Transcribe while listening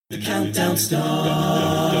The countdown starts.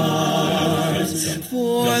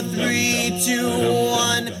 4, 3, 2,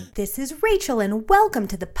 1. This is Rachel, and welcome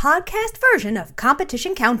to the podcast version of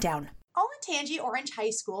Competition Countdown. Olentangy Orange High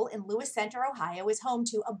School in Lewis Center, Ohio is home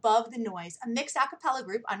to Above the Noise, a mixed a cappella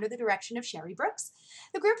group under the direction of Sherry Brooks.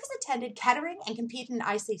 The group has attended Kettering and competed in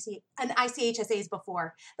ICHSAs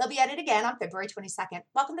before. They'll be at it again on February 22nd.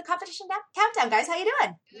 Welcome to Competition Countdown, guys. How you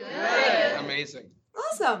doing? Good. Amazing.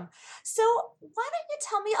 Awesome. So why don't you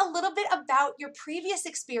tell me a little bit about your previous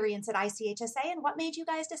experience at ICHSA and what made you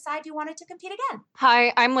guys decide you wanted to compete again?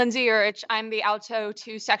 Hi, I'm Lindsay Urich. I'm the Alto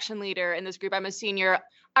 2 section leader in this group. I'm a senior.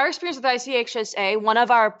 Our experience with ICHSA, one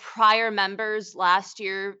of our prior members last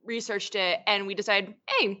year researched it and we decided,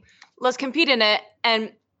 hey, let's compete in it.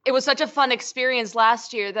 And it was such a fun experience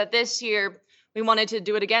last year that this year we wanted to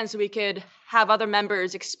do it again so we could have other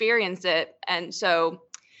members experience it. And so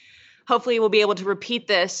hopefully we'll be able to repeat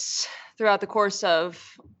this throughout the course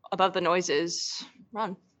of Above the Noises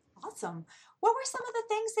run. Awesome. What were some of the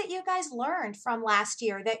things that you guys learned from last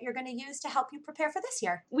year that you're going to use to help you prepare for this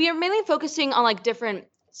year? We are mainly focusing on different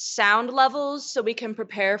sound levels so we can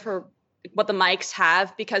prepare for what the mics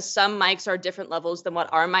have, because some mics are different levels than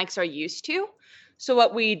what our mics are used to. So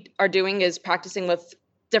what we are doing is practicing with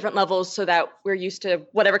different levels so that we're used to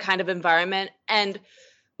whatever kind of environment. And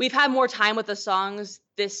we've had more time with the songs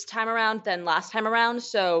this time around than last time around.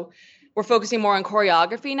 So we're focusing more on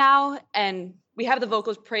choreography now, and we have the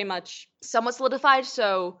vocals pretty much somewhat solidified.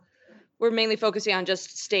 So we're mainly focusing on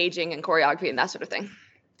just staging and choreography and that sort of thing.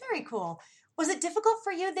 Very cool. Was it difficult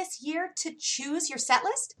for you this year to choose your set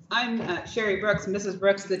list? I'm Sherry Brooks, Mrs.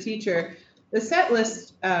 Brooks, the teacher. The set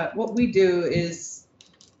list, what we do is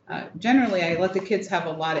generally I let the kids have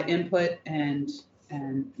a lot of input and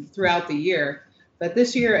throughout the year. But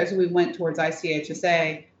this year, as we went towards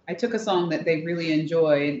ICHSA, I took a song that they really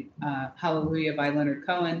enjoyed, Hallelujah by Leonard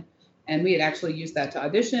Cohen, and we had actually used that to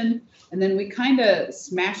audition. And then we kind of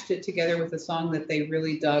smashed it together with a song that they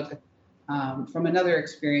really dug from another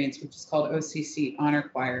experience, which is called OCC Honor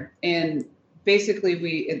Choir. And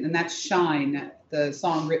basically and that's Shine, the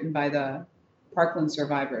song written by the Parkland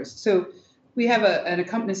survivors. So we have an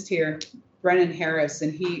accompanist here, Brennan Harris,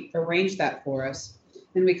 and he arranged that for us.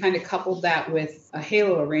 And we kind of coupled that with a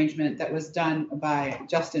halo arrangement that was done by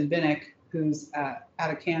Justin Binnick, who's out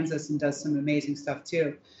of Kansas and does some amazing stuff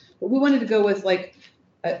too. But we wanted to go with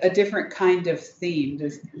a different kind of theme.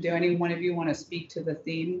 Do any one of you want to speak to the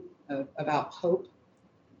theme about hope?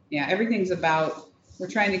 Yeah, everything's about, we're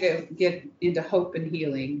trying to get into hope and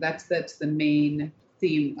healing. That's the main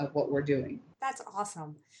theme of what we're doing. That's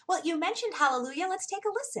awesome. Well, you mentioned Hallelujah. Let's take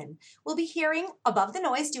a listen. We'll be hearing Above the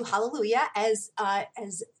Noise do Hallelujah as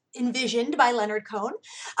envisioned by Leonard Cohen.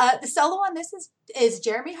 The solo on this is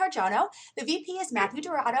Jeremy Harjano. The VP is Matthew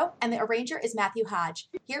Dorado, and the arranger is Matthew Hodge.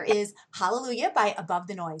 Here is Hallelujah by Above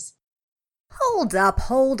the Noise.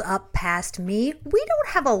 Hold up past me. We don't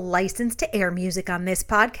have a license to air music on this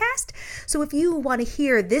podcast. So if you want to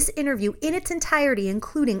hear this interview in its entirety,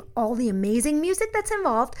 including all the amazing music that's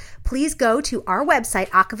involved, please go to our website,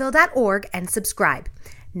 acaville.org, and subscribe.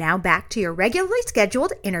 Now back to your regularly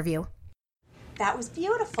scheduled interview. That was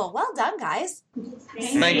beautiful. Well done, guys.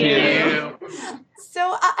 Thank you. So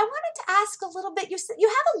I wanted to ask a little bit. You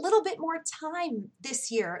have a little bit more time this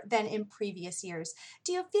year than in previous years.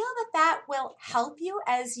 Do you feel that will help you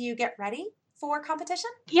as you get ready for competition?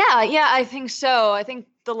 Yeah, I think so. I think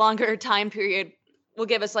the longer time period will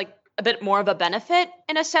give us a bit more of a benefit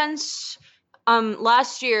in a sense.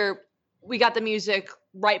 Last year, we got the music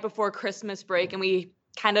right before Christmas break, and we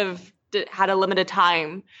kind of had a limited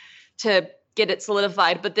time to get it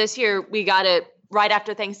solidified. But this year we got it right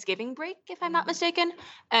after Thanksgiving break, if I'm not mistaken.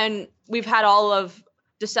 And we've had all of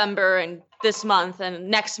December and this month and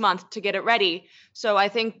next month to get it ready. So I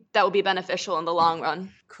think that will be beneficial in the long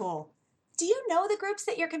run. Cool. Do you know the groups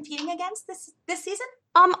that you're competing against this season?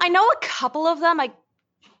 I know a couple of them, like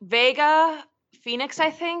Vega, Phoenix,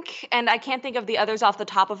 I think. And I can't think of the others off the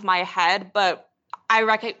top of my head, but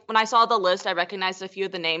when I saw the list, I recognized a few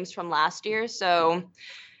of the names from last year. So,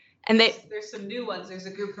 and there's some new ones. There's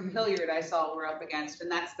a group from Hilliard I saw we're up against,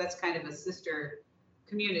 and that's kind of a sister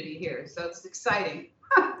community here. So it's exciting.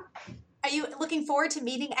 Are you looking forward to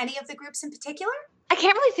meeting any of the groups in particular? I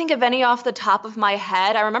can't really think of any off the top of my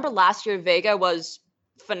head. I remember last year Vega was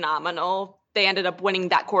phenomenal. They ended up winning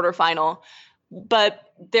that quarterfinal,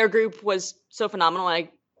 but their group was so phenomenal.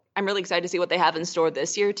 I'm really excited to see what they have in store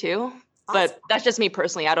this year too. Awesome. But that's just me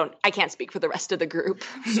personally. I can't speak for the rest of the group.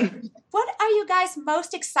 What are you guys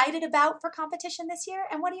most excited about for competition this year,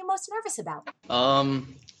 and what are you most nervous about?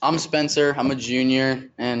 I'm Spencer. I'm a junior,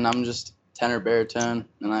 and I'm just tenor baritone,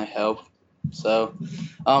 and I help. So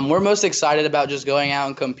we're most excited about just going out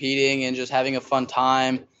and competing and just having a fun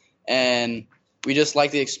time. And we just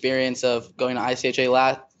like the experience of going to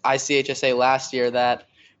ICHSA last year that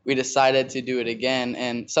we decided to do it again.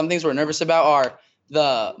 And some things we're nervous about are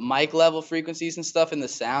the mic level frequencies and stuff and the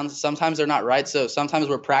sounds. Sometimes they're not right. So sometimes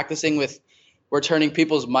we're turning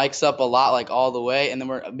people's mics up a lot, like all the way, and then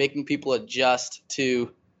we're making people adjust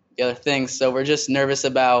to the other things. So we're just nervous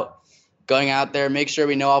about going out there, make sure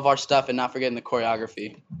we know all of our stuff and not forgetting the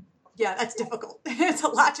choreography. Yeah, that's difficult. It's a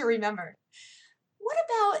lot to remember. What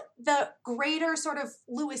about the greater sort of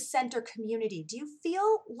Lewis Center community? Do you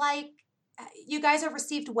feel like you guys are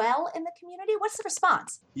received well in the community? What's the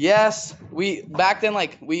response? Yes, back then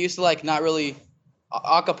we used to not really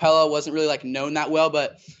a cappella wasn't really known that well,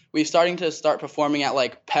 but we're starting to start performing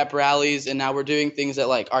at pep rallies, and now we're doing things at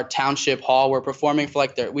our township hall. We're performing for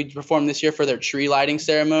we performed this year for their tree lighting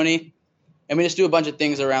ceremony, and we just do a bunch of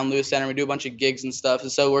things around Lewis Center. We do a bunch of gigs and stuff,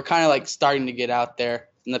 and so we're kind of starting to get out there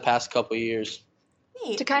in the past couple of years.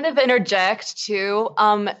 Neat. To kind of interject too,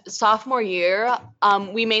 sophomore year,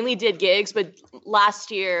 we mainly did gigs, but last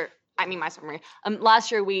year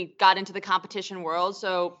we got into the competition world,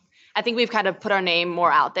 so I think we've kind of put our name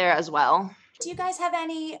more out there as well. Do you guys have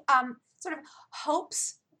any sort of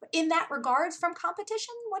hopes in that regard from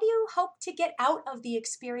competition? What do you hope to get out of the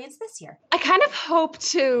experience this year? I kind of hope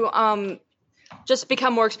to just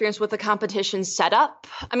become more experienced with the competition setup.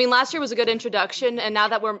 I mean, last year was a good introduction, and now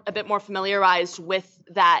that we're a bit more familiarized with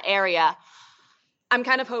that area, I'm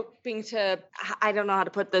kind of hoping to, I don't know how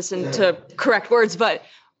to put this into correct words, but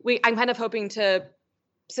I'm kind of hoping to,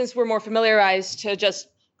 since we're more familiarized, to just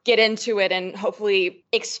get into it and hopefully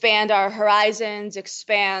expand our horizons,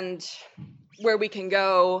 expand where we can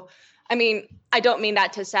go. I mean, I don't mean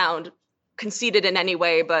that to sound conceited in any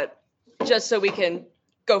way, but just so we can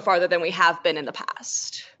go farther than we have been in the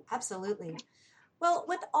past. Absolutely. Well,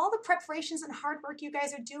 with all the preparations and hard work you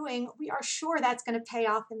guys are doing, we are sure that's going to pay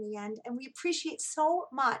off in the end. And we appreciate so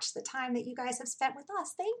much the time that you guys have spent with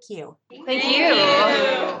us. Thank you. Thank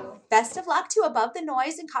you. Best of luck to Above the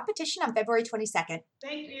Noise in competition on February 22nd.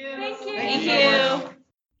 Thank you. Thank you.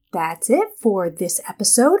 That's it for this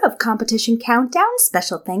episode of Competition Countdown.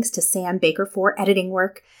 Special thanks to Sam Baker for editing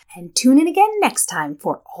work. And tune in again next time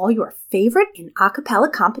for all your favorite in a cappella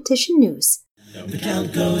competition news. The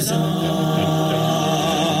count goes on.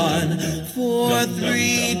 4,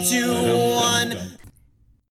 3, 2, 1.